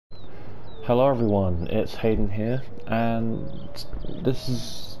Hello everyone, it's Hayden here, and this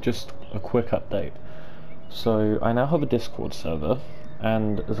is just a quick update. So I now have a Discord server,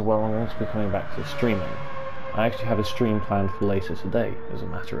 and as well I'm going to be coming back to streaming. I actually have a stream planned for later today, as a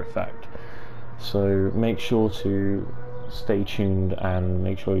matter of fact. So make sure to stay tuned and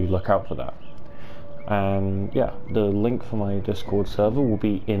make sure you look out for that. And yeah, the link for my Discord server will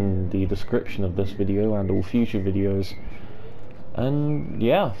be in the description of this video and all future videos. And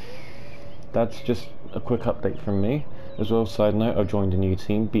yeah, that's just a quick update from me. As well, side note, I've joined a new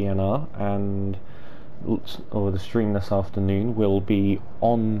team, BNR, and the stream this afternoon will be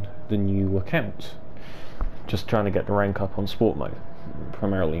on the new account. Just trying to get the rank up on sport mode,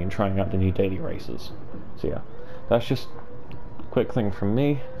 primarily, and trying out the new daily races. So yeah, that's just a quick thing from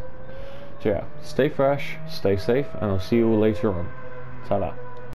me. So yeah, stay fresh, stay safe, and I'll see you all later on. Ta-da.